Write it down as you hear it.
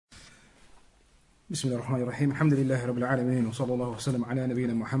بسم الله الرحمن الرحيم الحمد لله رب العالمين وصلى الله وسلم على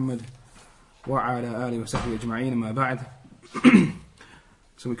نبينا محمد وعلى آله وصحبه أجمعين ما بعد.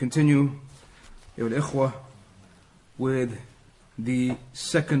 So we continue with the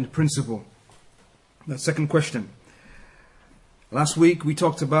second principle, the second question. Last week we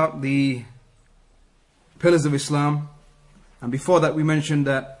talked about the pillars of Islam, and before that we mentioned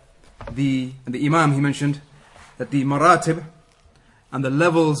that the Imam, he mentioned that the maratib and the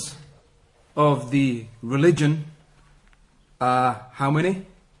levels of the religion are how many?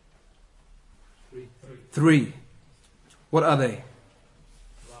 Three. What are they?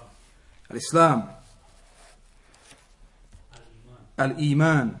 Al-Islam,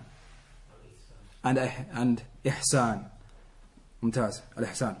 Al-Iman, and Ihsan. Mumtaz,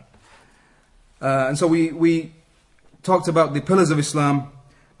 Al-Ihsan. And so we talked about the pillars of Islam,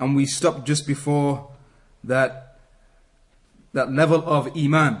 and we stopped just before that level of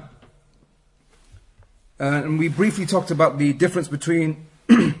Iman. And we briefly talked about the difference between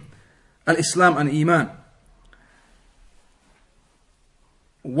Al-Islam and Iman.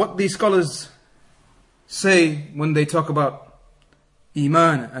 What these scholars say when they talk about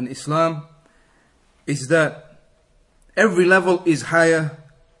Iman and Islam is that every level is higher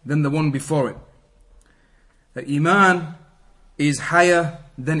than the one before it. That Iman is higher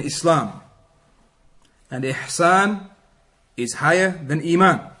than Islam, and Ihsan is higher than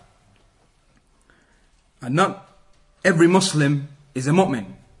Iman. And not every Muslim is a mu'min.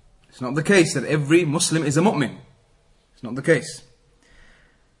 It's not the case that every Muslim is a mu'min. It's not the case.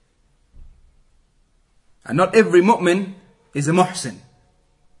 And not every mu'min is a muhsin.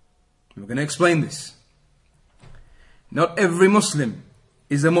 We're going to explain this. Not every Muslim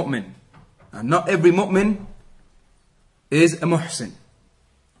is a mu'min. And not every mu'min is a muhsin.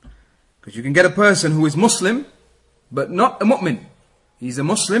 Because you can get a person who is Muslim, but not a mu'min. He's a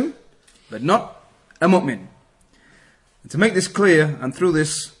Muslim, but not a mu'min. And to make this clear, and through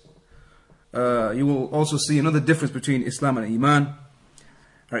this, you will also see another difference between Islam and Iman.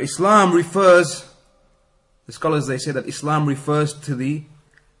 Islam refers, the scholars they say that Islam refers to the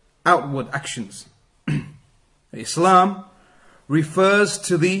outward actions. Islam refers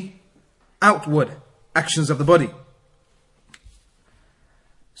to the outward actions of the body.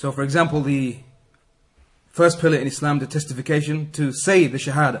 So for example, the first pillar in Islam, the testification, to say the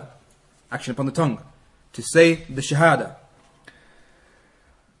Shahada, action upon the tongue, to say the Shahada.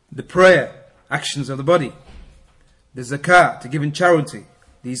 The prayer, actions of the body. The zakah, to give in charity,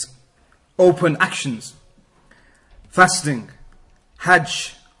 these open actions. Fasting,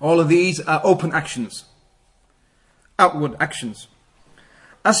 hajj, all of these are open actions, outward actions.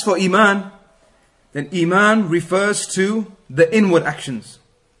 As for Iman, then Iman refers to the inward actions.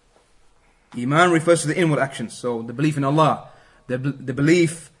 Iman refers to the inward actions. So the belief in Allah, the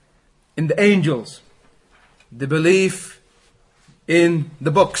belief in the angels, the belief in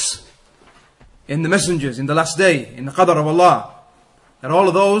the books, in the messengers, in the last day, in the qadr of Allah. And all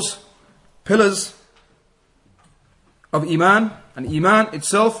of those pillars of Iman, and Iman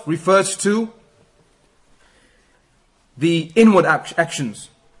itself refers to the inward actions.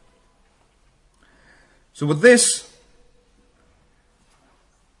 So with this,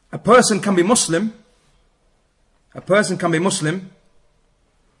 a person can be Muslim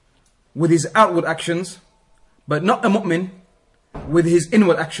with his outward actions, but not a mu'min with his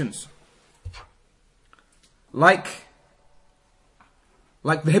inward actions. Like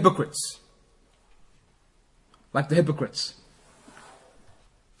the hypocrites. Like the hypocrites.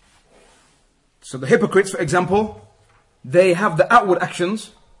 So the hypocrites, for example, they have the outward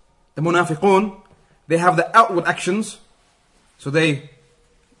actions. The munafiqun, they have the outward actions. So they,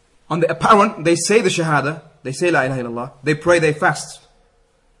 on the apparent, they say the Shahada, they say La ilaha illallah, they pray, they fast,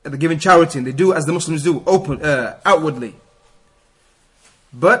 they give in charity, and they do as the Muslims do, outwardly.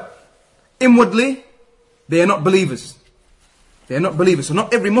 But inwardly, they are not believers. They are not believers. So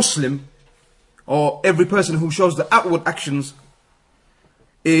not every Muslim or every person who shows the outward actions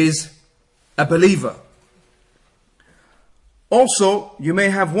is a believer. Also, you may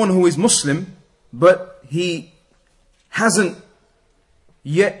have one who is Muslim, but he hasn't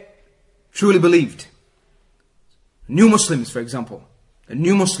yet truly believed. New Muslims, for example. A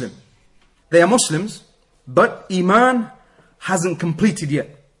new Muslim. They are Muslims, but Iman hasn't completed yet.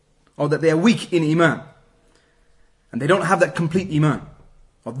 Or that they are weak in Iman. And they don't have that complete Iman.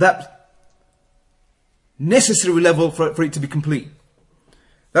 Or that necessary level for it to be complete.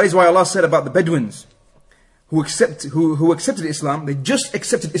 That is why Allah said about the Bedouins who accepted Islam. They just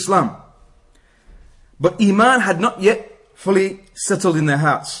accepted Islam. But Iman had not yet fully settled in their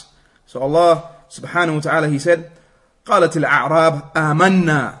hearts. So Allah subhanahu wa ta'ala, He said, قالت الأعراب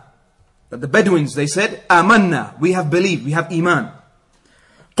آمنا. that the Bedouins, they said, آمنا, we have believed, we have iman.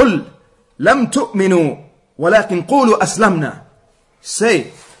 قل لم تؤمنوا ولكن قولوا أسلمنا.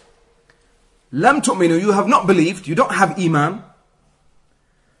 Say, لم تؤمنوا, you have not believed, you don't have iman.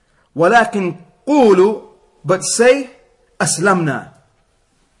 ولكن قولوا, but say أسلمنا.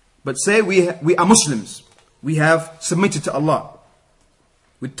 But say we are Muslims. We have submitted to Allah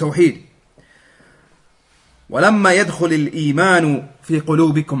with Tawheed. وَلَمَّا يَدْخُلِ الْإِيمَانُ فِي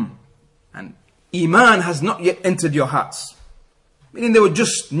قُلُوبِكُمْ. And Iman has not yet entered your hearts. Meaning they were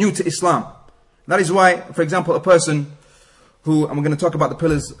just new to Islam. That is why, for example, a person who, and we're going to talk about the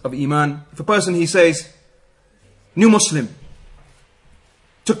pillars of Iman. If a person, he says, new Muslim,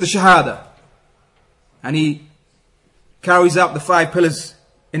 took the Shahada, and he carries out the 5 pillars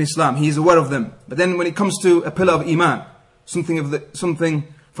in Islam, he is aware of them. But then when it comes to a pillar of Iman, something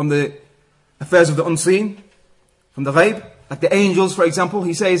from the affairs of the unseen, from the ghaib, like the angels, for example,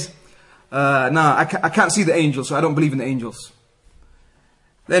 he says, I can't see the angels, so I don't believe in the angels.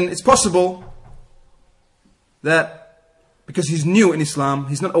 Then it's possible that because he's new in Islam,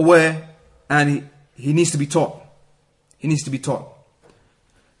 he's not aware, and he needs to be taught. He needs to be taught.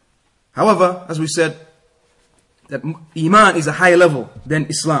 However, as we said, that Iman is a higher level than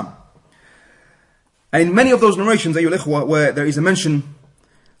Islam. And in many of those narrations, ayyul ikhwa, where there is a mention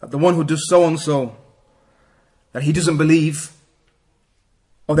of the one who does so and so, that he doesn't believe,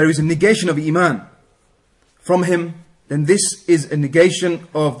 or there is a negation of Iman from him, then this is a negation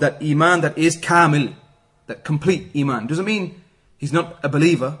of that Iman that is kamil, that complete Iman. Doesn't mean he's not a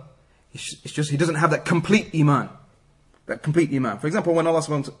believer, it's just he doesn't have that complete Iman. That complete Iman. For example,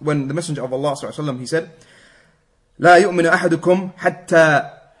 when the Messenger of Allah ﷺ, he said, لا يؤمن أحدكم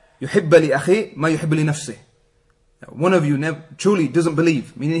حتى يحب لأخيه ما يحب لنفسه. One of you truly doesn't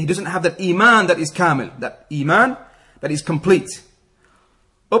believe, meaning he doesn't have that Iman that is kamil, that Iman that is complete,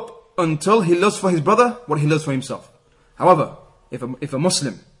 up until he loves for his brother what he loves for himself. However, if a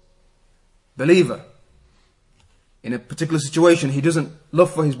Muslim believer in a particular situation, he doesn't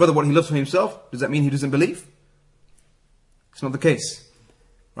love for his brother what he loves for himself, does that mean he doesn't believe? It's not the case.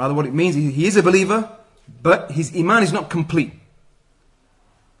 Rather, what it means, he is a believer, but his Iman is not complete.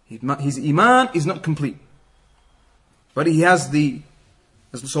 His Iman is not complete. But he has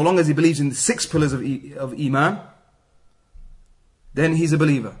so long as he believes in the 6 pillars of Iman, then he's a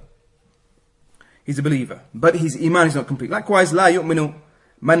believer. He's a believer. But his Iman is not complete. Likewise, لا يؤمن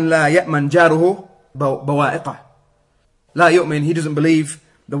من لا يأمن جاره بوائقه. لا يؤمن, he doesn't believe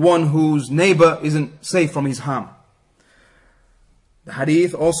the one whose neighbor isn't safe from his harm. The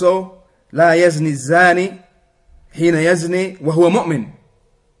hadith also, لا يزني الزاني حين يزني وهو مؤمن.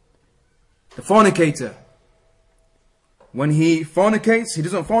 The fornicator, when he fornicates, he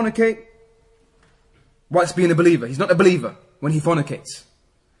doesn't fornicate whilst being a believer. He's not a believer when he fornicates.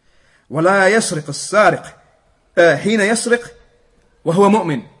 ولا يسرق السارق حين يسرق وهو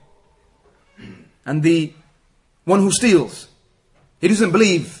مؤمن. And the one who steals, he doesn't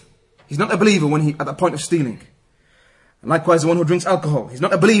believe. He's not a believer when at the point of stealing. And likewise, the one who drinks alcohol, he's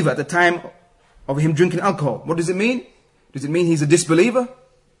not a believer at the time of him drinking alcohol. What does it mean? Does it mean he's a disbeliever?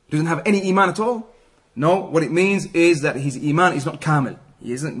 Doesn't have any Iman at all? No, what it means is that his Iman is not kamil.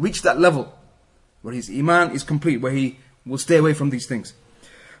 He hasn't reached that level where his Iman is complete, where he will stay away from these things.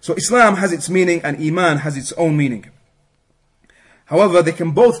 So Islam has its meaning and Iman has its own meaning. However, they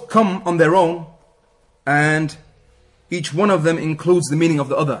can both come on their own, and each one of them includes the meaning of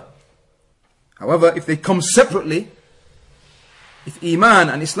the other. However, if they come separately, if Iman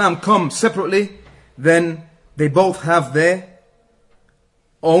and Islam come separately, then they both have their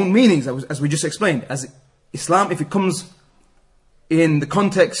own meanings, as we just explained. As Islam, if it comes in the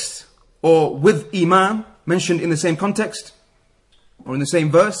context or with Iman mentioned in the same context, or in the same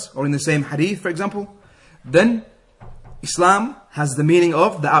verse, or in the same hadith, for example, then Islam has the meaning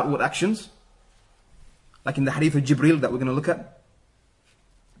of the outward actions, like in the hadith of Jibril that we're going to look at.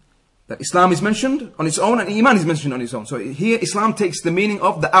 That Islam is mentioned on its own and Iman is mentioned on its own. So here Islam takes the meaning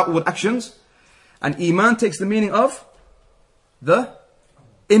of the outward actions, and Iman takes the meaning of the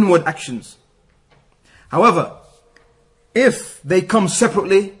inward actions. However, if they come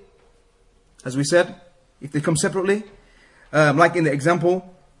separately, as we said, if they come separately, like in the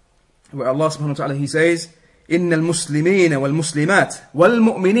example where Allah subhanahu wa ta'ala, He says, إن المسلمين والمسلمات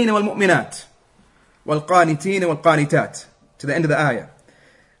والمؤمنين والمؤمنات والقانتين والقانتات, to the end of the ayah.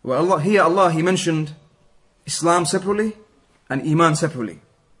 Where Allah, He mentioned Islam separately and Iman separately.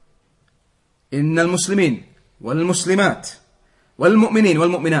 إن المسلمين والمسلمات والمؤمنين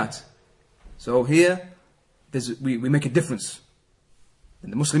والمؤمنات. So here, we make a difference.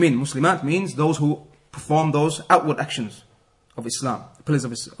 And the Muslimin, Muslimat means those who perform those outward actions of Islam, the pillars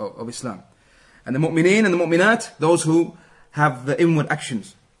of Islam. And the mu'mineen and the mu'minat, those who have the inward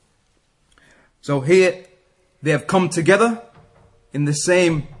actions. So here they have come together in the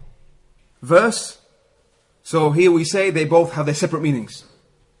same verse. So here we say they both have their separate meanings.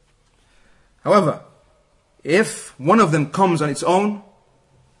 However, if one of them comes on its own,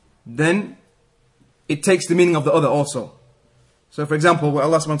 then it takes the meaning of the other also. So for example, where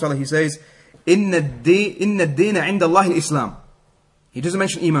Allah subhanahu wa ta'ala, He says, Inna ad-deena 'inda Allah al-Islam. He doesn't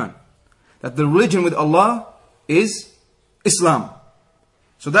mention Iman. That the religion with Allah is Islam.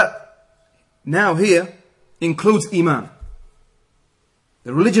 So that now here includes Iman.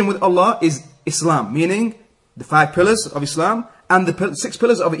 The religion with Allah is Islam, meaning the 5 pillars of Islam and the 6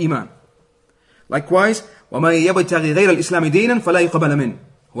 pillars of Iman. Likewise, وَمَن يَبْتَغِي غَيْرَ الْإِسْلَامِ دِينًا فَلَا يُقْبَلَ مِنْهُ.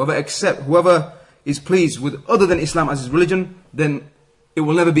 Whoever is pleased with other than Islam as his religion, then it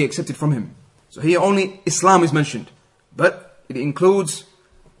will never be accepted from him. So here only Islam is mentioned, but it includes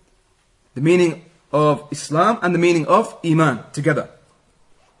the meaning of Islam and the meaning of Iman together.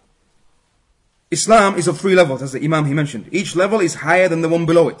 Islam is of 3 levels, as the Imam he mentioned. Each level is higher than the one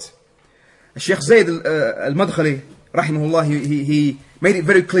below it. Sheikh Zayd al-Madkhali, rahimahullah, he made it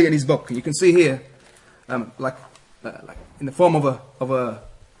very clear in his book. You can see here, like in the form of a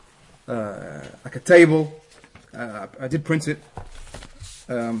like a table. I did print it,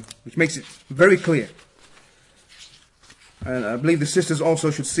 which makes it very clear. And I believe the sisters also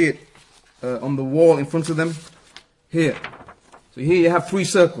should see it on the wall in front of them here. So here you have 3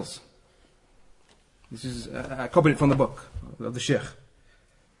 circles. This is I copied it from the book of the Sheikh.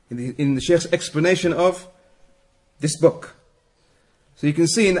 In the Sheikh's explanation of this book. So you can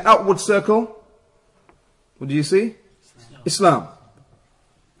see in the outward circle, what do you see? Islam.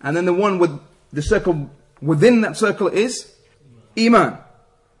 And then the one with the circle within that circle is Iman.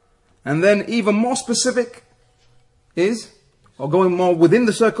 And then even more specific is, or going more within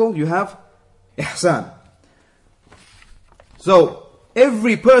the circle, you have Ihsan. So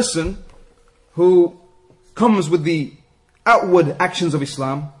every person who comes with the outward actions of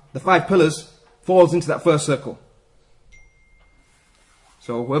Islam, the 5 pillars, falls into that first circle.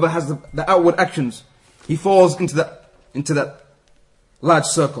 So whoever has the outward actions, he falls into that large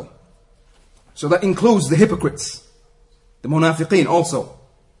circle. So that includes the hypocrites, the munafiqeen also.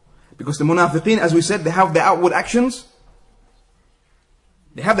 Because the munafiqeen, as we said, they have the outward actions.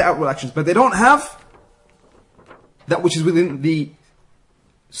 They have the outward actions, but they don't have that which is within the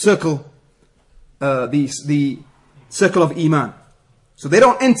circle, the circle of Iman. So they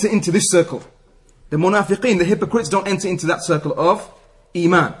don't enter into this circle. The munafiqeen, the hypocrites, don't enter into that circle of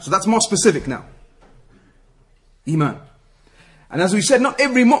Iman. So that's more specific now. Iman. And as we said, not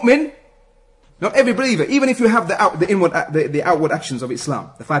every mu'min, not every believer, even if you have the outward actions of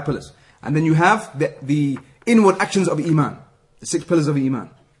Islam, the 5 pillars, and then you have the inward actions of Iman, the 6 pillars of Iman,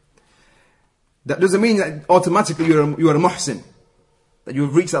 that doesn't mean that automatically you are a muhsin, that you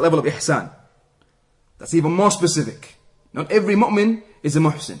have reached that level of ihsan. That's even more specific. Not every mu'min is a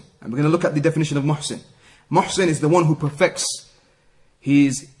muhsin. And we're going to look at the definition of muhsin. Muhsin is the one who perfects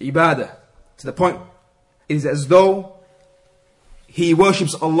his ibadah to the point it is as though he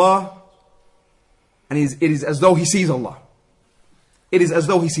worships Allah, and it is as though he sees Allah. It is as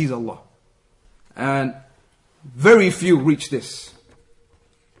though he sees Allah. And very few reach this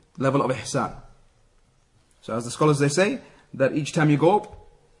level of ihsan. So as the scholars they say, that each time you go up,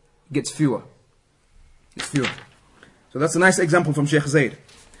 it gets fewer. It's fewer. So that's a nice example from Sheikh Zayd.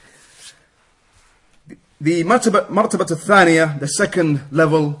 The martabat al-thaniya, the second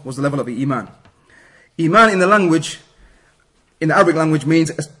level, was the level of the Iman. Iman in the language, in the Arabic language, means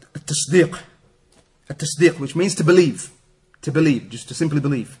a tasdiq. A tasdiq, which means to believe. To believe, just to simply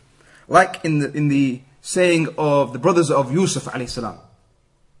believe. Like in the saying of the brothers of Yusuf alayhi salam,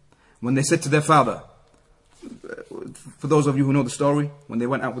 when they said to their father, for those of you who know the story, when they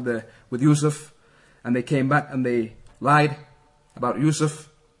went out with Yusuf, and they came back and they lied about Yusuf,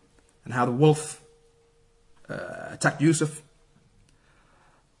 and how the wolf attacked Yusuf.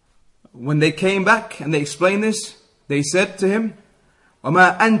 When they came back and they explained this, they said to him,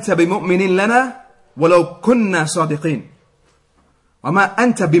 وَمَا أَنْتَ بِمُؤْمِنٍ لَنَا وَلَوْ كُنَّا صَادِقِينَ. وَمَا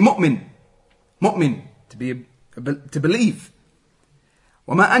أَنْتَ بِمُؤْمِنٍ. Mu'min, to believe.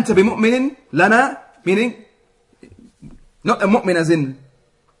 وَمَا أَنْتَ بِمُؤْمِنٍ لَنَا, meaning, not a mu'min as in,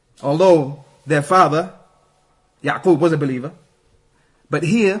 although their father, Ya'qub, was a believer. But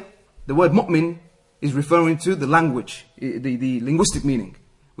here, the word mu'min is referring to the language, the linguistic meaning,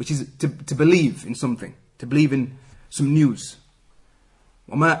 which is to believe in something, to believe in some news.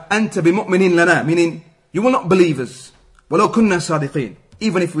 وَمَا أَنْتَ بِمُؤْمِنٍ لَنَا, meaning, you will not believe us, وَلَوْ كُنَّا صَادِقِينَ,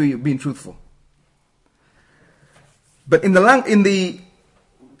 even if we're being truthful. But in the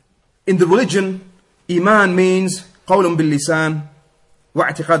religion, iman means قول باللسان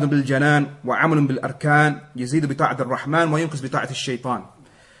واعتقاد بالجنان وعمل بالأركان يزيد بطاعة الرحمن وينقص بطاعة الشيطان.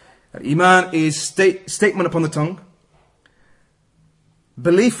 Iman is statement upon the tongue,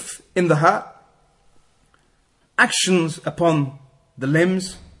 belief in the heart, actions upon the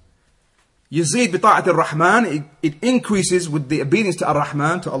limbs. يزيد بطاعة الرحمن, it increases with the obedience to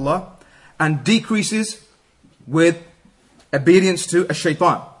Ar-Rahman, to Allah, and decreases with obedience to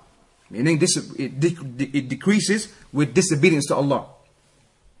Ash-Shaytan. Meaning it decreases with disobedience to Allah.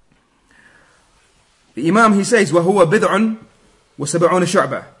 The Imam, he says, وَهُوَ بِضْعٌ وَسَبْعُونَ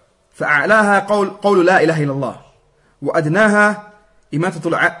شُعْبَةً فَأَعْلَاهَا قَوْلُ لَا إِلَهَ إِلَّا اللَّهِ وَأَدْنَاهَا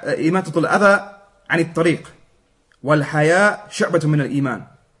إماتة الأذى عن الطريق والحياء شعبة من الإيمان.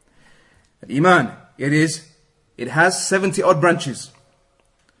 Iman, it has 70 odd branches.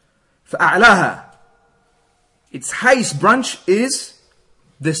 فَأَعْلَاهَا, its highest branch is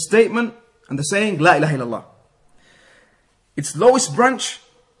the statement and the saying La ilaha illallah. Its lowest branch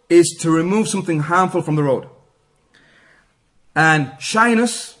is to remove something harmful from the road. And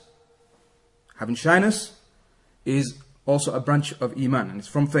shyness, having shyness, is also a branch of Iman, and it's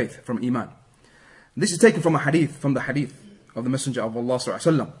from faith, from Iman. This is taken from the hadith of the Messenger of Allah sallallahu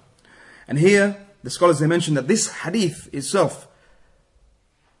alaihi wasallam. And here, the scholars, they mention that this hadith itself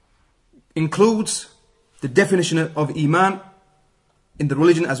includes the definition of Iman in the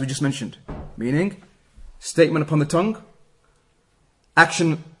religion as we just mentioned. Meaning, statement upon the tongue,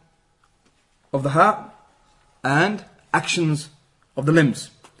 action of the heart, and actions of the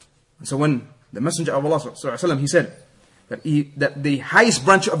limbs. And so when the Messenger of Allah sallallahu alaihi wasallam, he said that the highest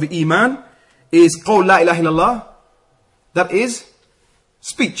branch of the Iman is قول لا إله إلا الله, that is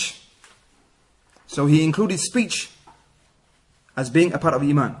speech. So he included speech as being a part of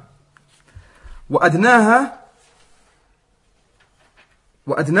Iman. وأدناها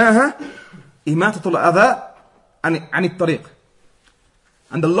إماتة الأذى عن الطريق.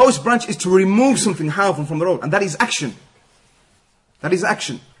 And the lowest branch is to remove something harmful from the road, and that is action. That is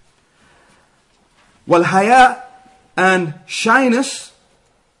action. والحياء, and shyness,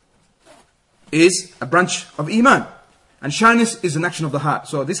 is a branch of Iman. And shyness is an action of the heart.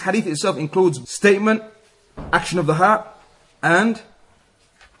 So this hadith itself includes statement, action of the heart, and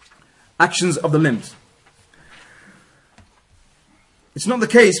actions of the limbs. It's not the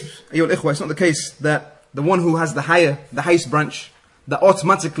case, ayyuhal ikhwa, it's not the case that the one who has the highest branch, that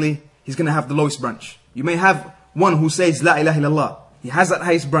automatically he's going to have the lowest branch. You may have one who says La ilaha illallah. He has that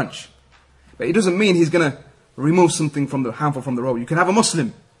highest branch. But it doesn't mean he's going to remove something harmful from the road. You can have a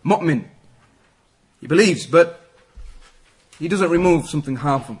Muslim, mu'min. He believes, but he doesn't remove something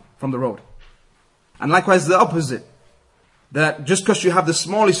harmful from the road. And likewise the opposite. That just because you have the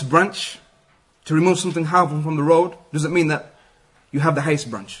smallest branch to remove something harmful from the road, doesn't mean that you have the highest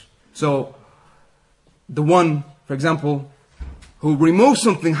branch. So, the one, for example, who removes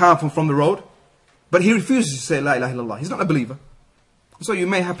something harmful from the road, but he refuses to say La ilaha illallah, he's not a believer. So you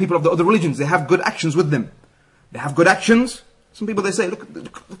may have people of the other religions, they have good actions with them. They have good actions. Some people, they say, look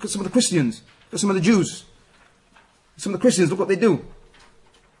at some of the Christians, look at some of the Jews. Some of the Christians, look what they do.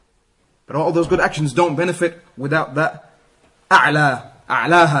 But all those good actions don't benefit without that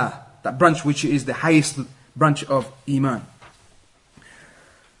a'laha, that branch which is the highest branch of Iman.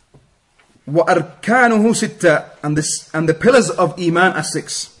 وَأَرْكَانُهُ سِتَّةً, and the pillars of Iman are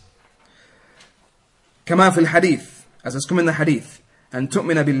 6. كما في الحديث, as has come in the hadith, أن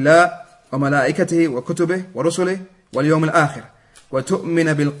تؤمن بالله وملائكته وكتبه ورسله واليوم الآخر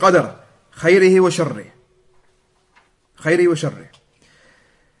وتؤمن بالقدر خيره وشره.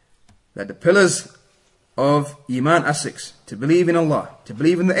 That the pillars of Iman are 6. To believe in Allah, to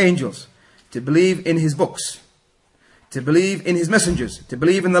believe in the angels, to believe in His books, to believe in His messengers, to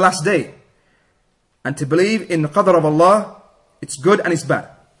believe in the last day, and to believe in the qadr of Allah, its good and its bad.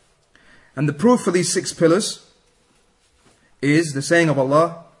 And the proof for these 6 pillars is the saying of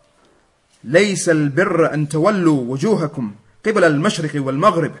Allah, لَيْسَ الْبِرَّ أَن تَوَلُّوا وُجُوهَكُمْ قِبَلَ الْمَشْرِقِ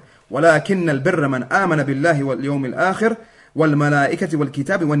وَالْمَغْرِبِ وَلَكِنَّ الْبِرَّ مَنْ آمَنَ بِاللَّهِ وَالْيَوْمِ الْآخِرِ وَالْمَلَائِكَةِ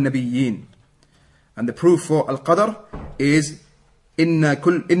وَالْكِتَابِ وَالنَّبِيِّينَ. And the proof for Al-Qadr is إِنَّا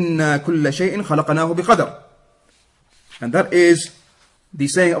كُلَّ شَيْءٍ خَلَقَنَاهُ بِقَدْرٍ. And that is the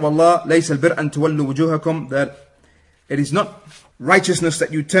saying of Allah, لَيْسَ الْبِرَّ أَن تُوَلُّوا وُجُوهَكُمْ, that it is not righteousness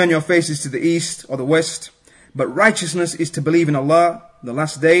that you turn your faces to the east or the west, but righteousness is to believe in Allah, the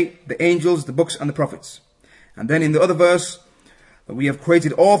last day, the angels, the books and the prophets. And then in the other verse, that we have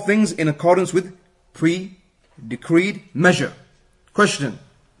created all things in accordance with pre-decreed measure. Question.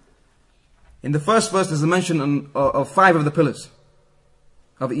 In the first verse there's a mention of 5 of the pillars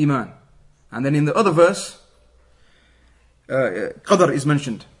of Iman. And then in the other verse, Qadr is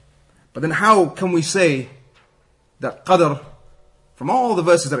mentioned. But then how can we say that Qadr, from all the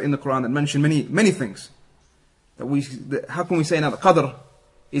verses that are in the Quran that mention many things, how can we say now that Qadr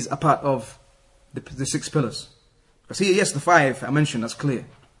is a part of the 6 pillars? Because here, yes, the 5 I mentioned, that's clear.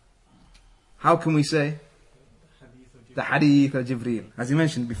 How can we say the Hadith of Jibreel, as he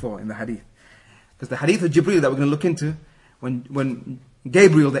mentioned before in the Hadith? Because the Hadith of Jibreel that we're going to look into, when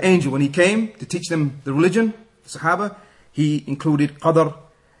Gabriel, the angel, when he came to teach them the religion, the Sahaba, he included Qadr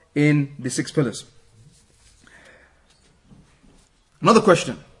in the 6 pillars. Another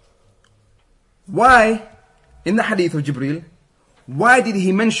question. Why, in the Hadith of Jibreel, why did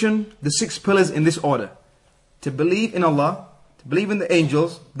he mention the 6 pillars in this order? To believe in Allah, to believe in the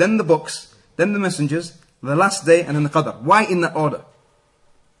angels, then the books, then the messengers, the last day, and then the Qadr. Why in that order?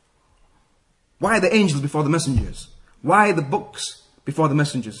 Why the angels before the messengers? Why the books before the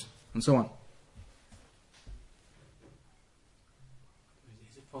messengers? And so on.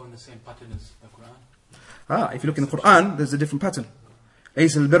 Is it following the same pattern as the Quran? If you look in the Quran, there's a different pattern.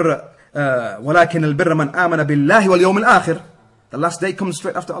 ليس البر ولكن البر من آمن بالله واليوم الآخر. The last day comes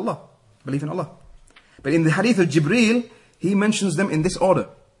straight after Allah. Believe in Allah. But in the Hadith of Jibreel, he mentions them in this order.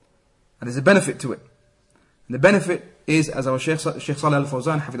 And there's a benefit to it. And the benefit is, as our Shaykh Salih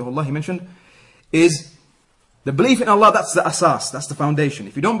al-Fawzan, Hafidhullah, he mentioned, is the belief in Allah, that's the asas, that's the foundation.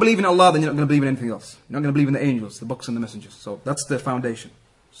 If you don't believe in Allah, then you're not going to believe in anything else. You're not going to believe in the angels, the books and the messengers. So that's the foundation.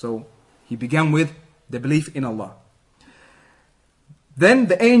 So he began with the belief in Allah. Then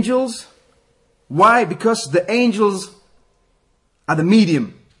the angels, why? Because the angels are the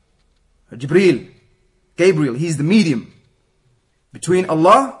medium. Jibreel, Gabriel, he's the medium between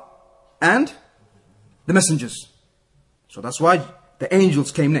Allah and the messengers. So that's why the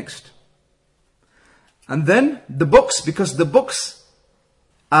angels came next. And then the books, because the books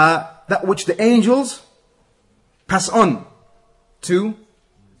are that which the angels pass on to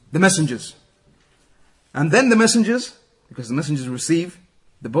the messengers. And then the messengers, because the messengers receive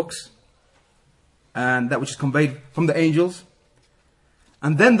the books and that which is conveyed from the angels.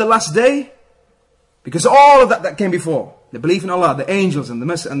 And then the last day, because all of that came before, the belief in Allah, the angels and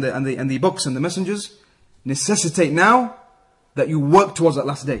the books and the messengers, necessitate now that you work towards that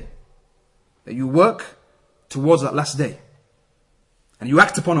last day. That you work towards that last day. And you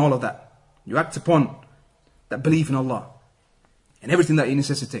act upon all of that. You act upon that belief in Allah. And everything that He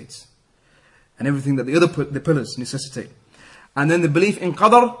necessitates. And everything that the pillars necessitate. And then the belief in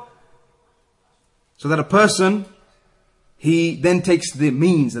Qadr. So that a person, he then takes the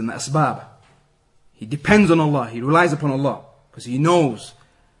means and the asbab. He depends on Allah. He relies upon Allah. Because he knows,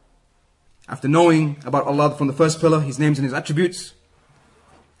 after knowing about Allah from the first pillar, His names and His attributes,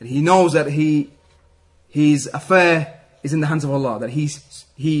 that he knows that his affair is in the hands of Allah. That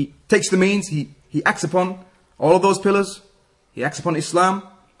he takes the means, he acts upon all of those pillars. He acts upon Islam.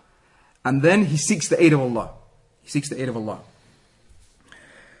 And then he seeks the aid of Allah. He seeks the aid of Allah.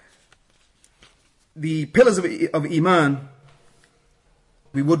 The pillars of Iman,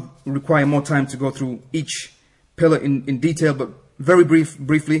 we would require more time to go through each pillar in detail, but very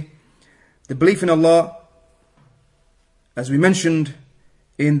briefly. The belief in Allah, as we mentioned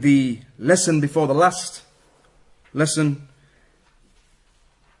in the lesson before the last lesson,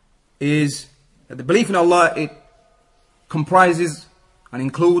 is that the belief in Allah, it comprises and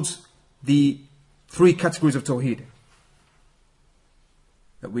includes the 3 categories of Tawheed.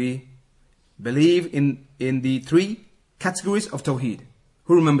 That we believe in the 3 categories of Tawheed.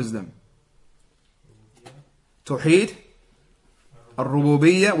 Who remembers them? Tawheed,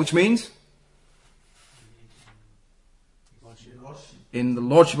 Ar-Rububiyyah, which means in the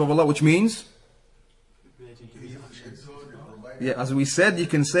Lordship of Allah, which means, yeah, as we said, you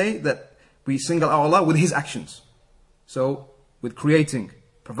can say that we single out Allah with His actions. So, with creating,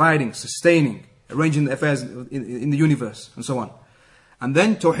 providing, sustaining, arranging the affairs in the universe, and so on. And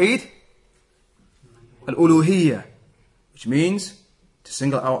then Tawheed, Al-Uluhiyyah, which means to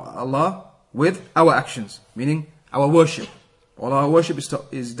single out Allah with our actions, meaning our worship. All our worship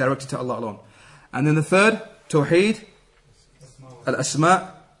is directed to Allah alone. And then the third, Tawheed,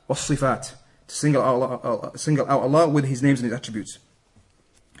 Al-Asma' was-Sifat, to single out Allah with His names and His attributes.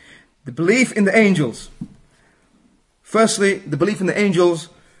 The belief in the angels. Firstly, the belief in the angels,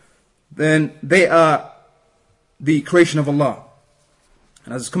 then they are the creation of Allah.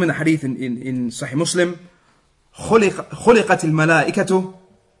 And as it's come in the hadith in Sahih Muslim, خُلِقَتِ الْمَلَائِكَةُ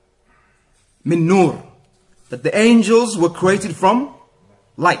مِن نُور, that the angels were created from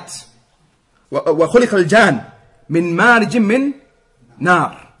light. وَخُلِقَ الْجَانِ مِن مَارِجٍ مِن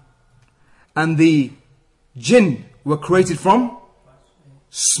نَار, and the jinn were created from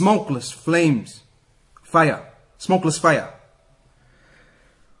smokeless flames, fire, smokeless fire.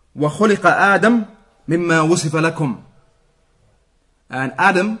 وَخُلِقَ آدَمْ مِمَّا وُصِفَ لَكُمْ. And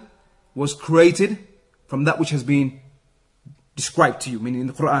Adam was created from that which has been described to you, meaning in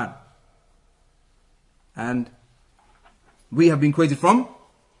the Quran. And we have been created from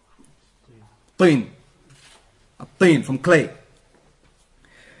tin, from clay.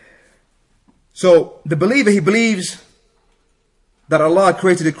 So the believer, he believes that Allah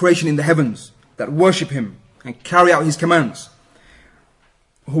created a creation in the heavens that worship Him and carry out His commands,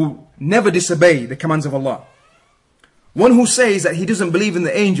 who never disobey the commands of Allah. One who says that he doesn't believe in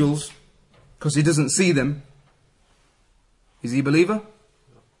the angels because he doesn't see them, is he a believer?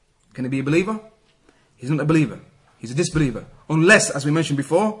 Can he be a believer? He's not a believer. He's a disbeliever. Unless, as we mentioned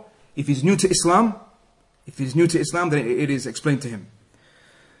before, if he's new to Islam, then it is explained to him.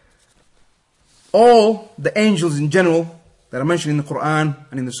 All the angels in general that are mentioned in the Quran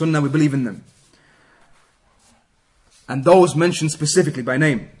and in the Sunnah, we believe in them. And those mentioned specifically by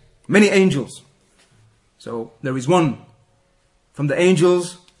name. Many angels. So there is one from the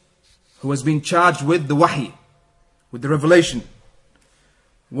angels who has been charged with the wahi, with the revelation.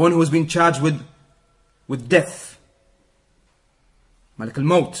 One who has been charged with death, Malik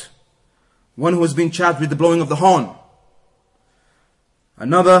al-Maut. One who has been charged with the blowing of the horn.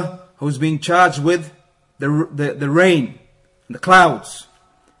 Another who has been charged with the rain, and the clouds,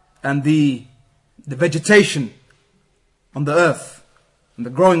 and the vegetation on the earth, and the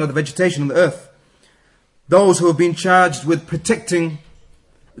growing of the vegetation on the earth. Those who have been charged with protecting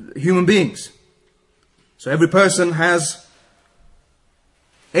human beings. So every person has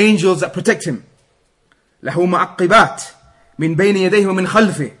angels that protect him. لَهُ مُعَقِّبَاتٍ مِنْ بَيْنِ يَدَيْهِ وَمِنْ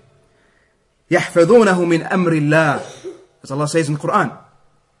خَلْفِهِ يَحْفَظُونَهُ مِنْ أَمْرِ اللَّهِ. As Allah says in the Quran.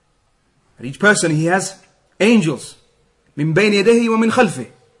 And each person, he has angels. مِنْ بَيْنِ يَدَيْهِ وَمِنْ خَلْفِهِ.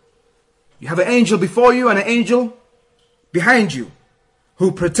 You have an angel before you and an angel behind you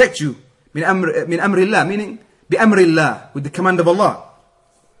who protect you min amri Allah, meaning bi amri Allah, with the command of Allah.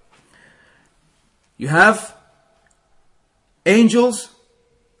 You have angels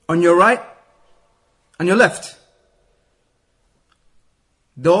on your right and your left.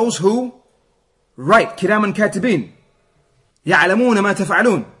 Those who write, kiraman katibin, ya'lamuna ma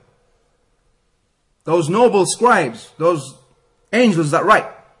taf'alun. Those noble scribes, those angels that write.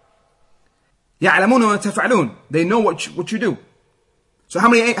 يَعْلَمُونَ مَا تَفْعَلُونَ. They know what you do. So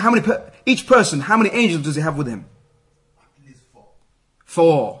each person, how many angels does he have with him? At least 4.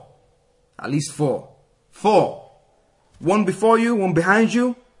 4. At least 4. 4. One before you, one behind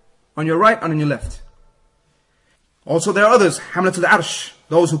you, on your right and on your left. Also there are others, Hamlatul Arsh,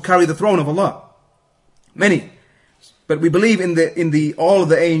 those who carry the throne of Allah. Many. But we believe in all of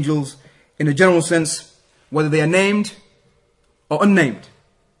the angels in a general sense, whether they are named or unnamed.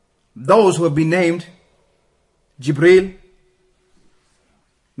 Those who have been named, Jibreel,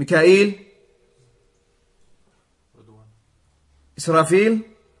 Mikael, Israfil,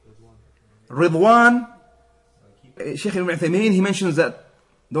 Ridwan. Shaykh Ibn Uthaymeen, he mentions that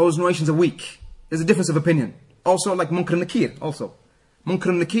those narrations are weak. There's a difference of opinion. Also like Munkar and Nakir also. Munkar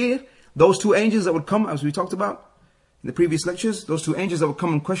and Nakir, those two angels that would come, as we talked about in the previous lectures, those two angels that would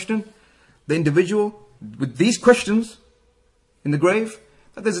come and question the individual with these questions in the grave,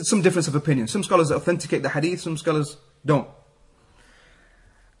 that there's some difference of opinion. Some scholars authenticate the hadith, some scholars don't.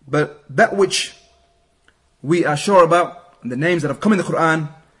 But that which we are sure about, the names that have come in the Quran,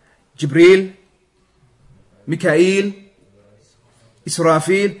 Jibreel, Mikael,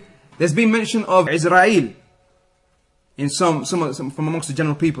 Israfil. There's been mention of Israel in some from amongst the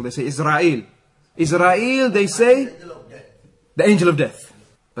general people. They say Israel. Israel, they say the angel of death.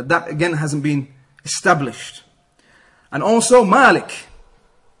 But that again hasn't been established. And also Malik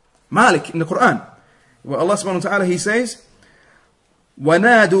in the Quran, where Allah subhanahu wa ta'ala, He says,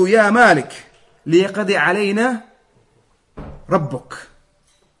 وَنَادُوا يَا مَالِكْ لِيَقَدِ عَلَيْنَا رَبُّكْ.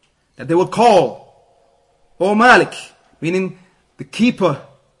 That they will call, O Malik, meaning the keeper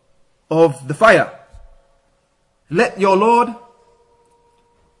of the fire, let your Lord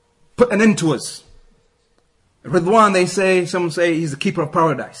put an end to us. Ridwan, they say, some say he's the keeper of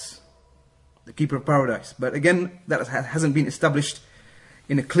paradise. The keeper of paradise. But again, that hasn't been established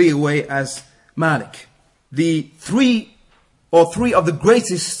in a clear way as Malik. The three of the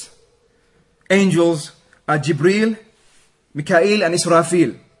greatest angels are Jibreel, Mikael and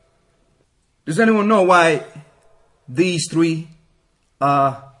Israfil. Does anyone know why these three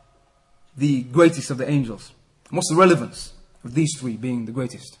are the greatest of the angels? What's the relevance of these three being the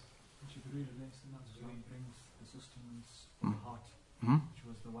greatest? Jibreel brings the sustenance of the heart, which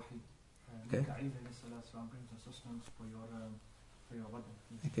was the wahi. Okay. Mikael brings the sustenance for your body.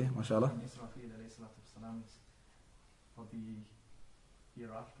 Okay, mashallah. And Israfil is for the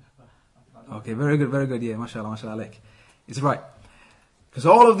hereafter. Okay, very good, very good. Yeah, mashallah, mashallah alaik. It's right. Because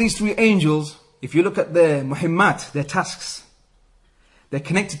all of these three angels, if you look at their muhimmat, their tasks, they're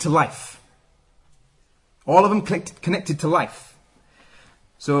connected to life. All of them connected to life.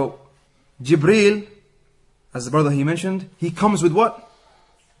 So, Jibreel, as the brother he mentioned, he comes with what?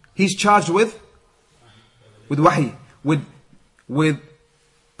 He's charged with wahi, with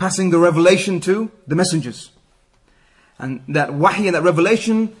passing the revelation to the messengers. And that wahi and that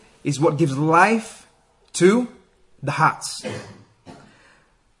revelation is what gives life to the hearts.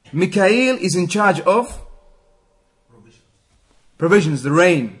 Mikael is in charge of provisions, the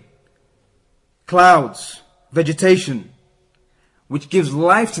rain, clouds, vegetation, which gives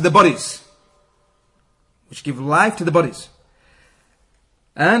life to the bodies. Which give life to the bodies.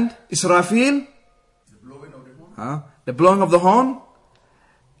 And Israfil, the blowing of the horn,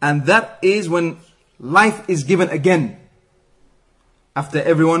 and that is when life is given again after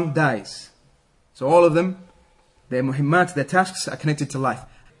everyone dies. So all of them, their muhimmat, their tasks are connected to life.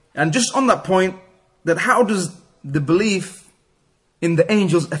 And just on that point, that how does the belief in the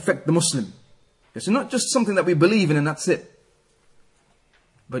angels affect the Muslim? It's not just something that we believe in and that's it.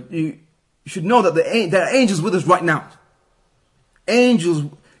 But you should know that there are angels with us right now. Angels,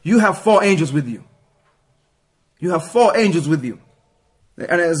 you have 4 angels with you. You have 4 angels with you.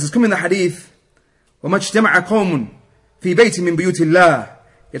 And as it's come in the hadith, وَمَا اجْتَمَعَ قَوْمٌ فِي بَيْتٍ مِّن بُيُوتِ اللَّهِ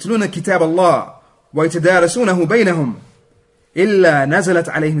يَتْلُونَ كِتَابَ اللَّهِ وَيَتَدَارَسُونَهُ بَيْنَهُمْ إِلَّا نَزَلَتْ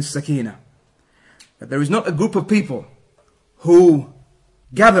عَلَيْهِمُ السَّكِينَةُ. That there is not a group of people who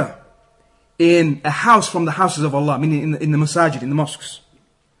gather in a house from the houses of Allah, meaning in the masajid, in the mosques,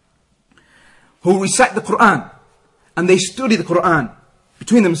 who recite the Quran and they study the Quran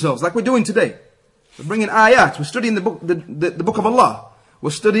between themselves, like we're doing today. We're bringing ayat, we're studying the book of Allah, we're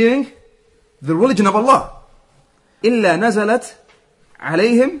studying the religion of Allah. إِلَّا نَزَلَتْ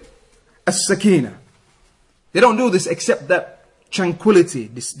عَلَيْهِمْ السَّكِينَةُ. They don't do this except that tranquility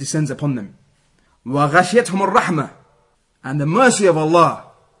descends upon them. وَغَشِيَتْهُمُ الرَّحْمَةُ. And the mercy of Allah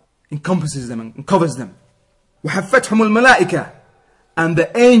encompasses them and covers them. وَحَفَّتْهُمُ الْمَلَائِكَةُ. And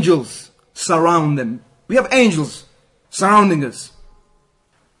the angels surround them. We have angels surrounding us.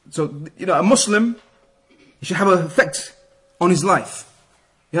 So, a Muslim, he should have an effect on his life.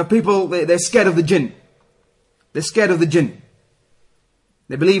 You have people, they're scared of the jinn. They're scared of the jinn.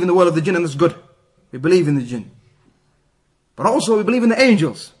 They believe in the world of the jinn and that's good. We believe in the jinn. But also we believe in the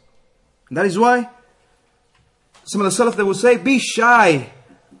angels. And that is why some of the Salaf, they will say, be shy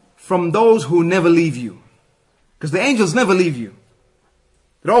from those who never leave you. Because the angels never leave you.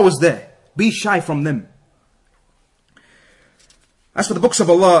 They're always there. Be shy from them. As for the books of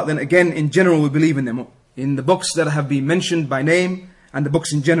Allah, then again, in general, we believe in them. In the books that have been mentioned by name and the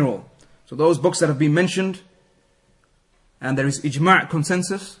books in general. So those books that have been mentioned, and there is ijma'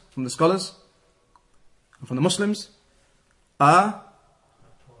 consensus from the scholars and from the Muslims, are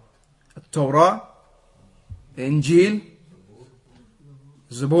the Torah, the Injil,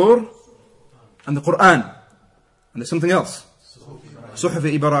 Zabur, and the Quran. And there's something else. Suhuf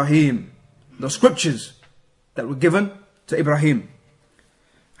Ibrahim. The scriptures that were given to Ibrahim.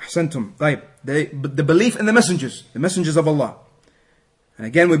 Ahsantum. The belief in the messengers of Allah. And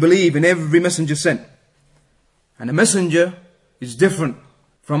again, we believe in every messenger sent. And a messenger is different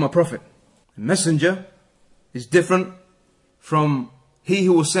from a prophet. A messenger is different from he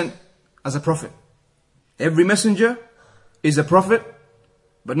who was sent as a prophet. Every messenger is a prophet,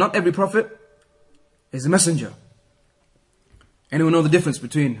 but not every prophet is a messenger. Anyone know the difference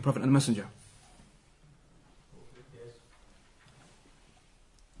between a prophet and a messenger? Yes.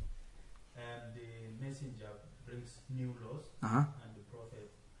 And the messenger brings new laws, and the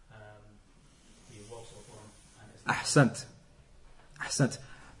prophet he walks upon and Ahsant.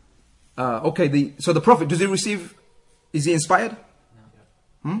 Okay, so the prophet, is he inspired?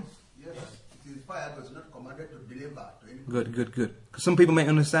 Yes, it is inspired, but it's not commanded to deliver to anyone. Good. Because some people may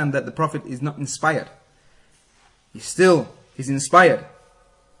understand that the prophet is not inspired. He's inspired.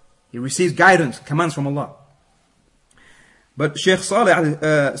 He receives guidance, commands from Allah. But Shaykh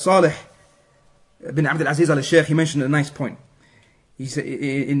Salih bin Abdul Aziz al-Shaykh, he mentioned a nice point. He said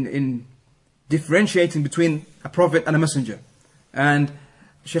in differentiating between a prophet and a messenger. And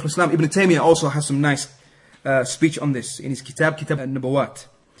Shaykh Islam Ibn Taymiyyah also has some nice speech on this in his Kitab al-Nubuwat.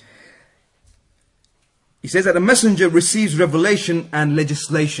 He says that a messenger receives revelation and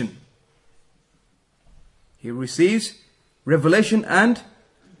legislation. He receives revelation and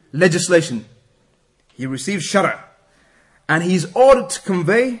legislation. He receives shara. And he is ordered to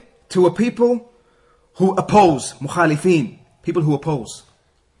convey to a people who oppose, mukhalifin, people who oppose.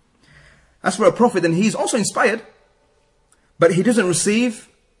 As for a prophet, then he is also inspired, But he doesn't receive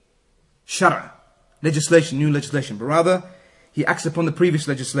shara, legislation, new legislation, but rather he acts upon the previous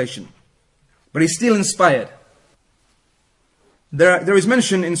legislation. But he's still inspired. There is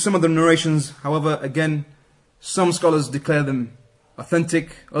mention in some of the narrations, however, again, some scholars declare them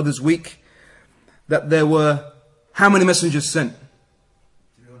authentic, others weak, that there were how many messengers sent?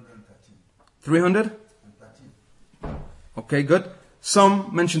 313. 300? 13. Okay, good. Some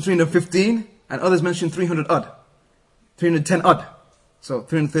mention 315 and others mention 300 odd. 310 odd. So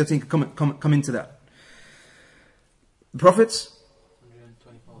 313 come into that. The prophets?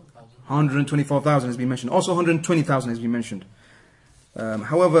 124,000 has been mentioned. Also 120,000 has been mentioned.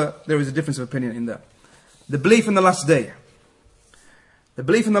 However, there is a difference of opinion in that. The belief in the last day. The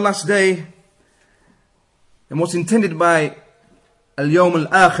belief in the last day, and what's intended by Al-Yawm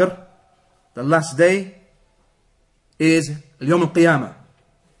Al-Akhir, the last day, is Al-Yawm Al-Qiyamah,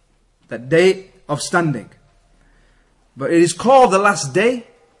 that day of standing. But it is called the last day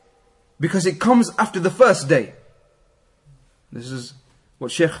because it comes after the first day. This is what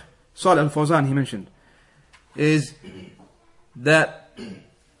Sheikh Salih Al-Fawzan, he mentioned, is that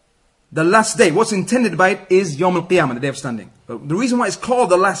the last day, what's intended by it is Yawm Al-Qiyamah, the day of standing. But the reason why it's called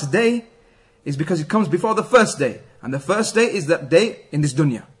the last day is because it comes before the first day. And the first day is that day in this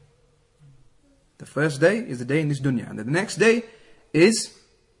dunya. The first day is the day in this dunya. And the next day is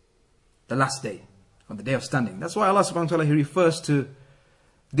the last day, or the day of standing. That's why Allah subhanahu wa ta'ala, He refers to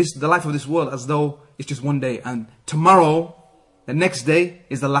this, the life of this world, as though it's just one day. And tomorrow, the next day,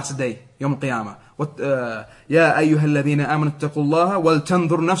 is the last day, Yawm Al-Qiyamah. يا أيها الذين آمنوا اتقوا الله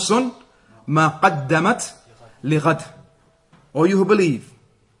ولتنظر نفس ما قدمت لغد. Or you who believe,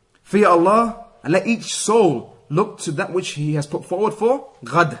 fear Allah and let each soul look to that which he has put forward for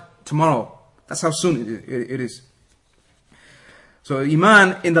ghad, tomorrow. That's how soon it is. So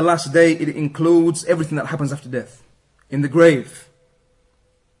Iman in the last day, it includes everything that happens after death. In the grave,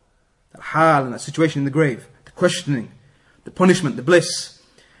 that hal and that situation in the grave, the questioning, the punishment, the bliss,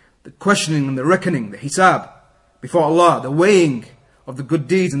 the questioning and the reckoning, the hisab before Allah, the weighing of the good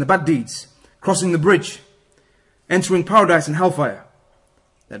deeds and the bad deeds, crossing the bridge, entering paradise and hellfire.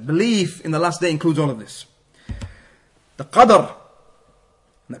 That belief in the last day includes all of this. The qadr,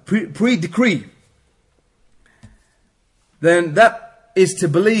 the pre-decree, then that is to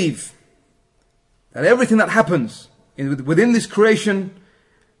believe that everything that happens within this creation,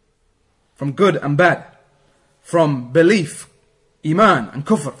 from good and bad, from belief, iman and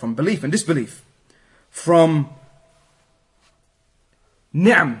kufr, from belief and disbelief, from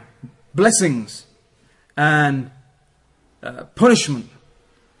ni'am, blessings and punishment,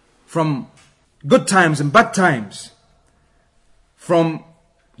 from good times and bad times, from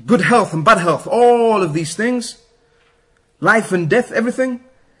good health and bad health, all of these things, life and death, everything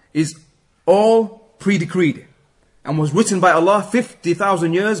is all pre-decreed and was written by Allah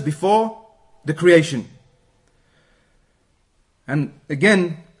 50,000 years before the creation. And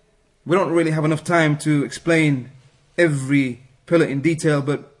again, we don't really have enough time to explain every pillar in detail,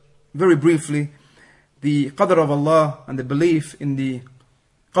 but very briefly, the qadr of Allah and the belief in the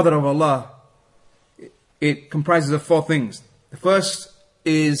qadr of Allah, it comprises of four things. The first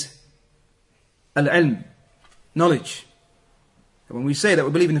is al-ilm, knowledge. And when we say that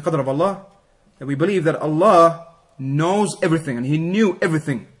we believe in the qadr of Allah, that we believe that Allah knows everything and He knew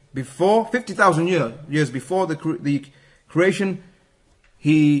everything before 50,000 years before the creation.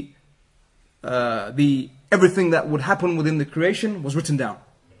 Everything that would happen within the creation was written down.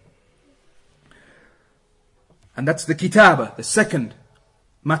 And that's the kitaba, the second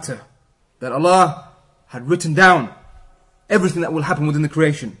matter, that Allah had written down everything that will happen within the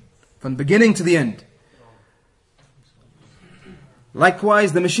creation, from the beginning to the end.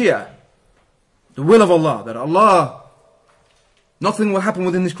 Likewise, the Mashiach, the will of Allah, that Allah, nothing will happen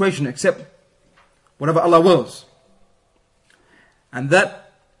within this creation except whatever Allah wills. And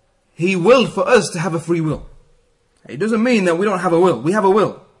that He willed for us to have a free will. It doesn't mean that we don't have a will. We have a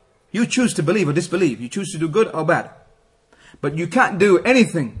will. You choose to believe or disbelieve. You choose to do good or bad. But you can't do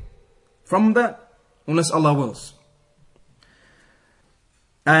anything from that unless Allah wills.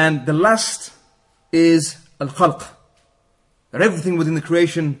 And the last is al-khalq. That everything within the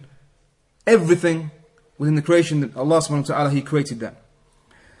creation, that Allah subhanahu wa ta'ala, He created that.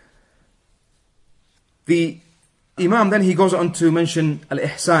 The Imam then he goes on to mention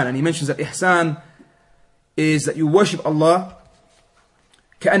al-ihsan, and he mentions that ihsan is that you worship Allah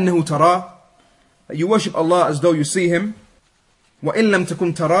كأنه تراه, that you worship Allah as though you see Him. وإن لم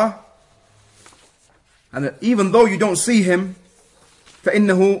تكن تراه, and that even though you don't see Him,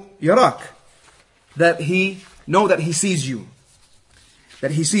 فإنه يراك, that He sees you.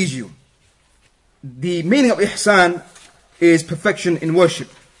 That He sees you. The meaning of ihsan is perfection in worship.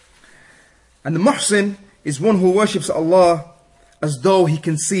 And the muhsin is one who worships Allah as though he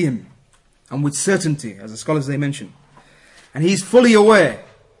can see Him, and with certainty, as the scholars they mention. And he is fully aware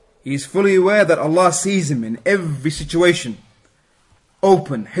that Allah sees him in every situation,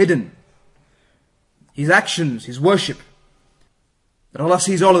 open, hidden, his actions, his worship, that Allah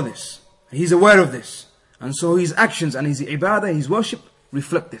sees all of this, and he's aware of this, and so his actions and his ibadah, his worship,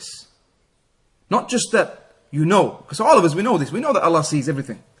 reflect this. Not just that you know, because all of us, we know this, we know that Allah sees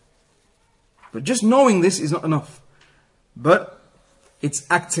everything. But just knowing this is not enough. But it's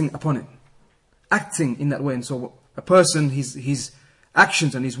acting upon it. Acting in that way. And so a person, his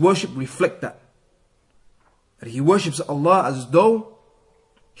actions and his worship reflect that. That he worships Allah as though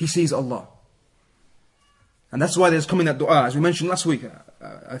he sees Allah. And that's why there's coming that dua, as we mentioned last week,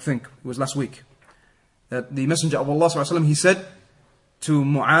 I think it was last week, that the Messenger of Allah ﷺ, he said to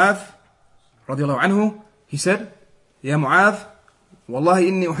Mu'adh, radiallahu anhu, he said, Ya Mu'adh, Wallahi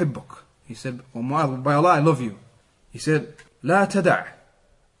inni uhibbuk. He said, Oh Mu'adh, by Allah, I love you. He said, La tada',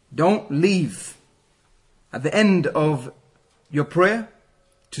 don't leave at the end of your prayer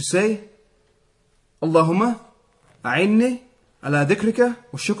to say, Allahumma a'inni ala dhikrika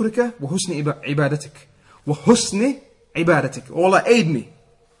wa shukrika wa husni ibadatik. Wa husni ibadatik. Oh Allah, aid me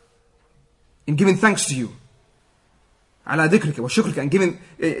in giving thanks to you. Ala dhikrika wa shukrika, and giving,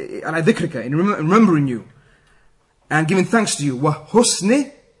 ala dhikrika, in remembering you. And giving thanks to you. Wa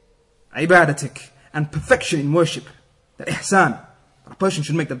husni ibadatik, and perfection in worship. That ihsan. A person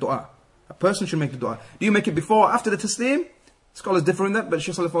should make the dua. A person should make the dua. Do you make it before or after the taslim? Scholars differ in that, but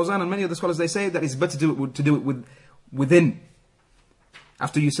Shaykh Salih Fawzan and many of the scholars, they say that it's better to do it within.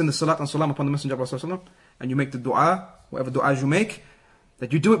 After you send the salat and salam upon the Messenger of Allah, and you make the dua, whatever du'as you make,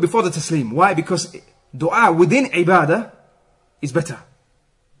 that you do it before the taslim. Why? Because dua within ibadah is better.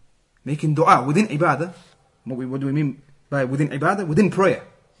 Making dua within ibadah, what do we mean by within ibadah? Within prayer.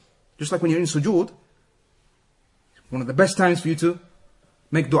 Just like when you're in sujood, one of the best times for you to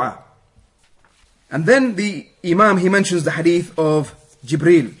make dua. And then the Imam, he mentions the hadith of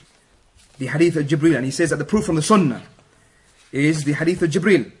Jibreel. The hadith of Jibreel. And he says that the proof from the Sunnah is the hadith of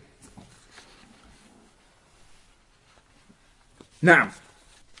Jibreel. Now,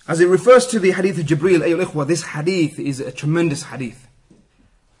 as it refers to the hadith of Jibreel, ayyul ikhwa, this hadith is a tremendous hadith.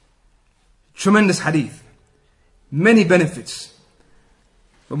 Tremendous hadith. Many benefits.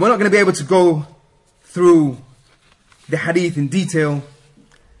 But we're not going to be able to go through the hadith in detail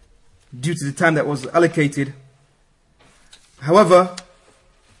due to the time that was allocated. However,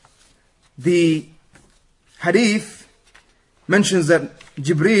 the hadith mentions that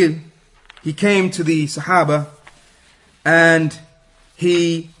Jibreel, he came to the Sahaba and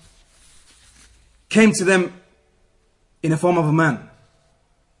he came to them in a form of a man.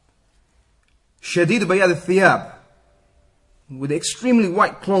 Shadid bayad al-thiyab, with extremely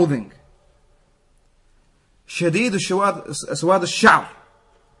white clothing. Shadid al-sawad al-sha'r,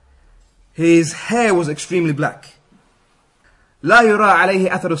 his hair was extremely black. La yura alayhi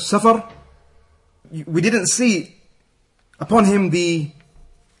athar al-safar, we didn't see upon him the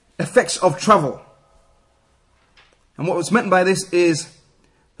effects of travel. And what was meant by this is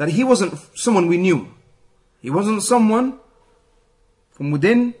that he wasn't someone we knew. He wasn't someone from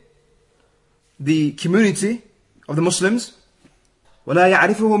within the community of the Muslims. وَلَا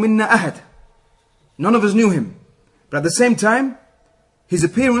يَعْرِفُهُ مِنَّا أَحَدٍ. None of us knew him. But at the same time, his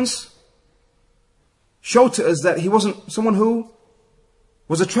appearance showed to us that he wasn't someone who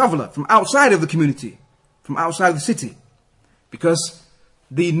was a traveler from outside of the community, from outside of the city. Because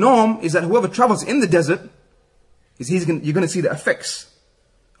the norm is that whoever travels in the desert, you're going to see the effects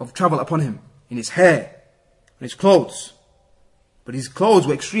of travel upon him, in his hair, in his clothes. But his clothes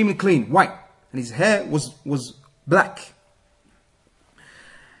were extremely clean, white, and his hair was black.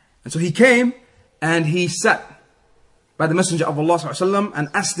 And so he came and he sat by the Messenger of Allah ﷺ and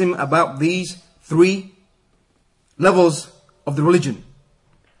asked him about these 3 levels of the religion.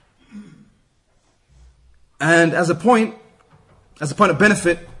 And as a point of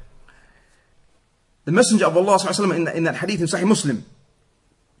benefit, the Messenger of Allah ﷺ in that hadith in Sahih Muslim,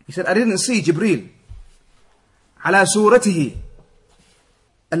 he said, I didn't see Jibreel على صورته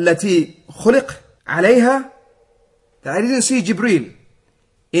التي خلق عليها, that I didn't see Jibreel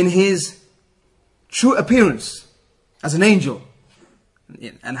in his true appearance as an angel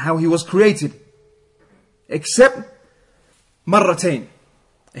and how he was created, except marratain,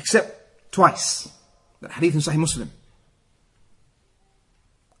 except twice. That hadith in Sahih Muslim.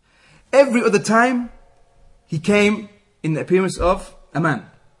 Every other time he came in the appearance of a man.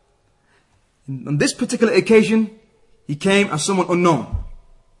 On this particular occasion, he came as someone unknown.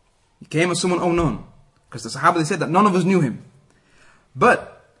 He came as someone unknown. Because the Sahaba, they said that none of us knew him.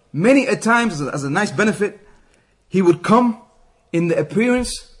 But many a times, as a nice benefit, he would come in the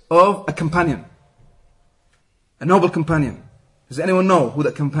appearance of a companion. A noble companion. Does anyone know who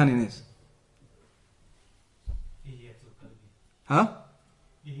that companion is? Huh?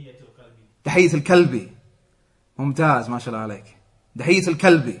 Dahiyyat al-Kalbi. Mumtaz, mashallah alayk. Dahiyyat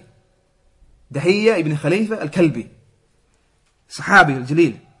al-Kalbi. Dahiyya ibn Khalifa al-Kalbi. Sahabi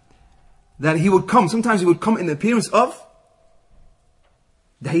al-Jalil. That he would come, sometimes he would come in the appearance of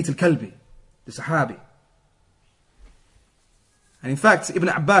Dahiyyat al-Kalbi, the Sahabi. And in fact, Ibn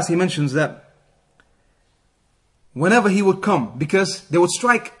Abbas, he mentions that whenever he would come, because they would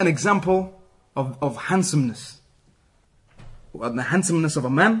strike an example of handsomeness. The handsomeness of a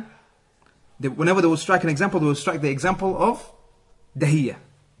man, whenever they would strike an example, they would strike the example of Dahiyya.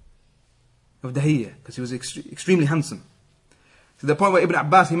 Of Dahiyya, because he was extremely handsome. To the point where Ibn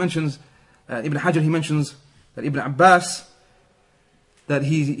Abbas, he mentions, Ibn Hajar, he mentions that Ibn Abbas, that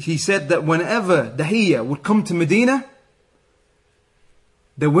he said that whenever Dahiyya would come to Medina,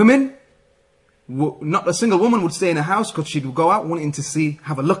 the women, not a single woman would stay in a house because she would go out wanting to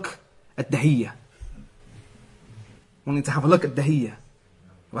have a look at Dahiyya. Wanting to have a look at Dahiyya.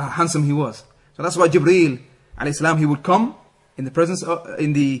 How handsome he was. So that's why Jibreel alayhi salam, he would come in the presence of,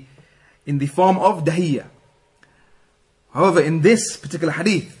 in the form of Dahiyya. However, in this particular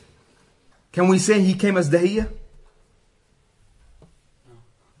hadith, can we say he came as Dahiyya?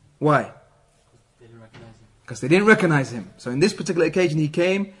 Why? Because they didn't recognize him. So in this particular occasion, he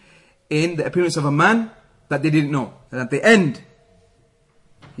came in the appearance of a man that they didn't know. And at the end,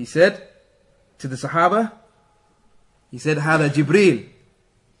 he said to the Sahaba, he said, هذا جبريل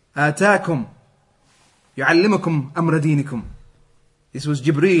آتاكم يعلمكم أمر دينكم. This was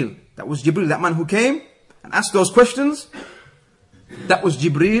Jibreel. That was Jibreel, that man who came and asked those questions. That was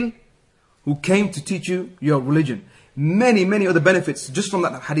Jibreel who came to teach you your religion. Many, many other benefits just from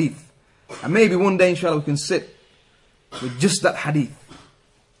that hadith. And maybe one day, inshallah, we can sit with just that hadith.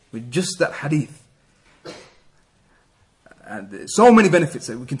 With just that hadith. And so many benefits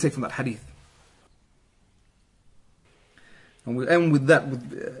that we can take from that hadith. And we'll end with that,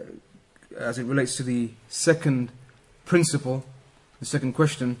 as it relates to the second principle, the second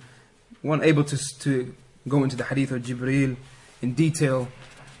question. One able to go into the hadith of Jibreel in detail,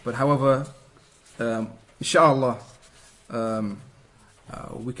 but however, inshallah,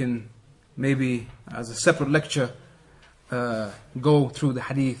 we can maybe as a separate lecture go through the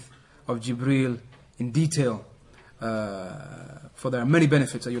hadith of Jibreel in detail, for there are many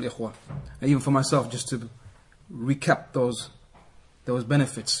benefits, ayyul ikhwa, and even for myself, just to recap those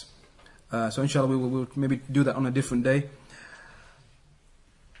benefits. So inshallah we will maybe do that on a different day.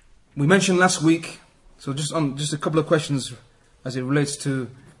 We mentioned last week, so just a couple of questions as it relates to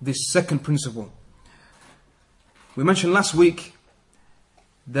this second principle. We mentioned last week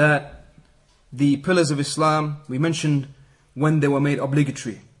that the pillars of Islam, we mentioned when they were made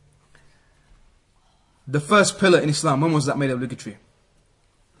obligatory. The first pillar in Islam, when was that made obligatory?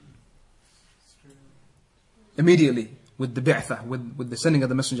 Immediately, with the bi'thah, with the sending of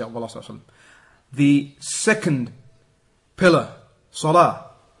the Messenger of Allah sallallahu alaihi wasallam. The second pillar, salah,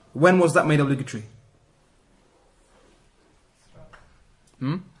 when was that made obligatory?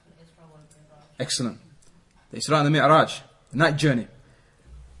 Excellent. The Isra and the Mi'raj, the night journey.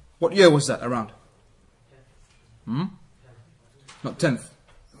 What year was that around? Not 10th.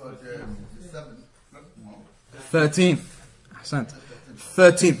 13th. Ahsant.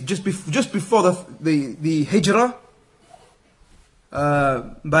 13th. Just before the Hijrah,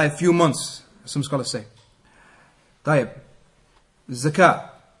 by a few months, some scholars say. Tayyib. Zakah.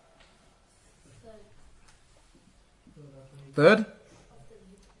 Third?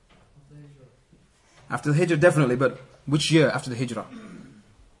 After the Hijrah, definitely, but which year after the Hijrah?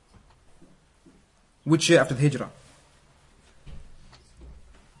 Which year after the Hijrah?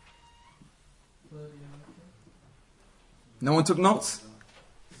 No one took notes?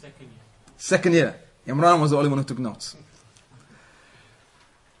 Second year. Imran was the only one who took notes.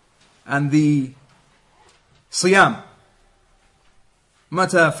 And the Siyam.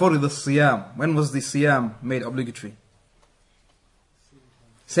 Mata furid al-Siyam. When was the Siyam made obligatory?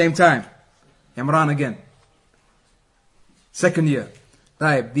 Same time. Imran again. Second year.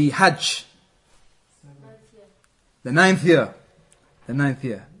 Taib. The Hajj. The 9th year. The 9th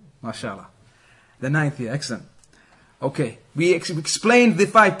year. MashaAllah. The 9th year. Excellent. Okay. We explained the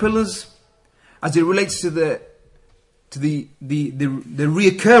 5 pillars as it relates to the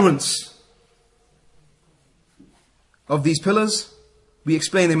reoccurrence of these pillars. We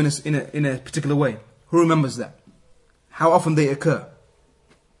explain them in a particular way. Who remembers that? How often they occur?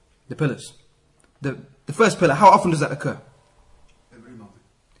 The pillars. The The first pillar, how often does that occur? Every moment.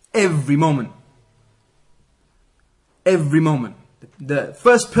 Every moment. Every moment. The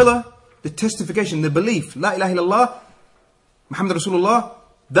first pillar, the testification, the belief, La ilaha illallah, Muhammad Rasulullah,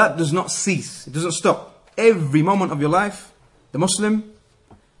 that does not cease. It doesn't stop. Every moment of your life, the Muslim,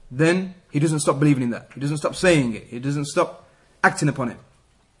 then he doesn't stop believing in that. He doesn't stop saying it. He doesn't stop acting upon it.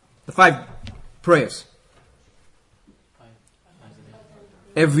 The 5 prayers.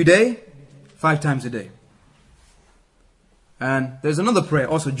 Every day, 5 times a day. And there's another prayer,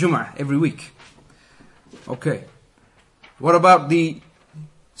 also Jum'ah, every week. Okay. What about the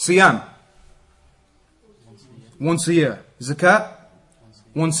Siyam? Once a year. Zakat?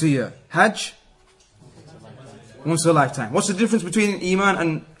 Once a year. Hajj? Once a lifetime. What's the difference between Iman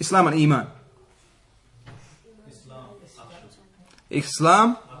and Islam and Iman?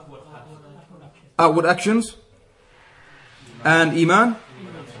 Islam, outward actions, and Iman,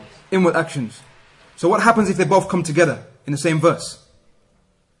 inward actions. So what happens if they both come together in the same verse?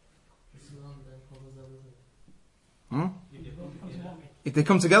 If they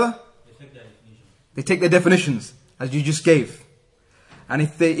come together, they take their definitions, as you just gave. And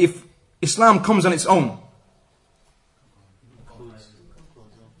if Islam comes on its own,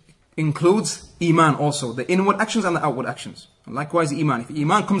 includes Iman also, the inward actions and the outward actions. And likewise Iman. If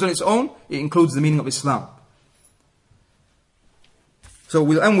Iman comes on its own, it includes the meaning of Islam. So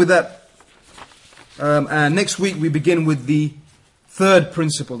we'll end with that. And next week we begin with the 3rd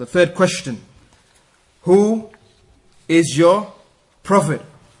principle, the 3rd question. Who is your Prophet?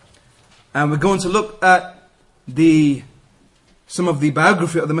 And we're going to look at some of the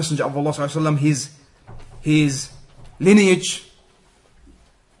biography of the Messenger of Allah ﷺ, his lineage.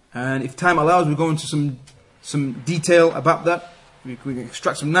 And if time allows, we'll go into some detail about that. We can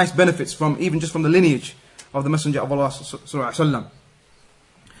extract some nice benefits from even just from the lineage of the Messenger of Allah ﷺ.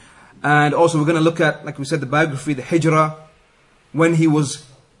 And also we're going to look at, like we said, the biography, the hijrah, when he was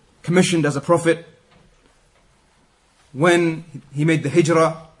commissioned as a prophet, when he made the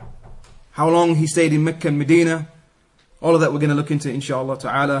hijrah, how long he stayed in Mecca and Medina. All of that we're going to look into, inshaAllah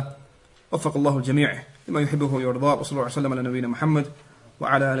ta'ala. وفق الله الجميع لما يحبه ويرضاه وصلى الله عليه وسلم على نبينا محمد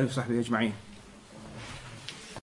وعلى آله وصحبه أجمعين.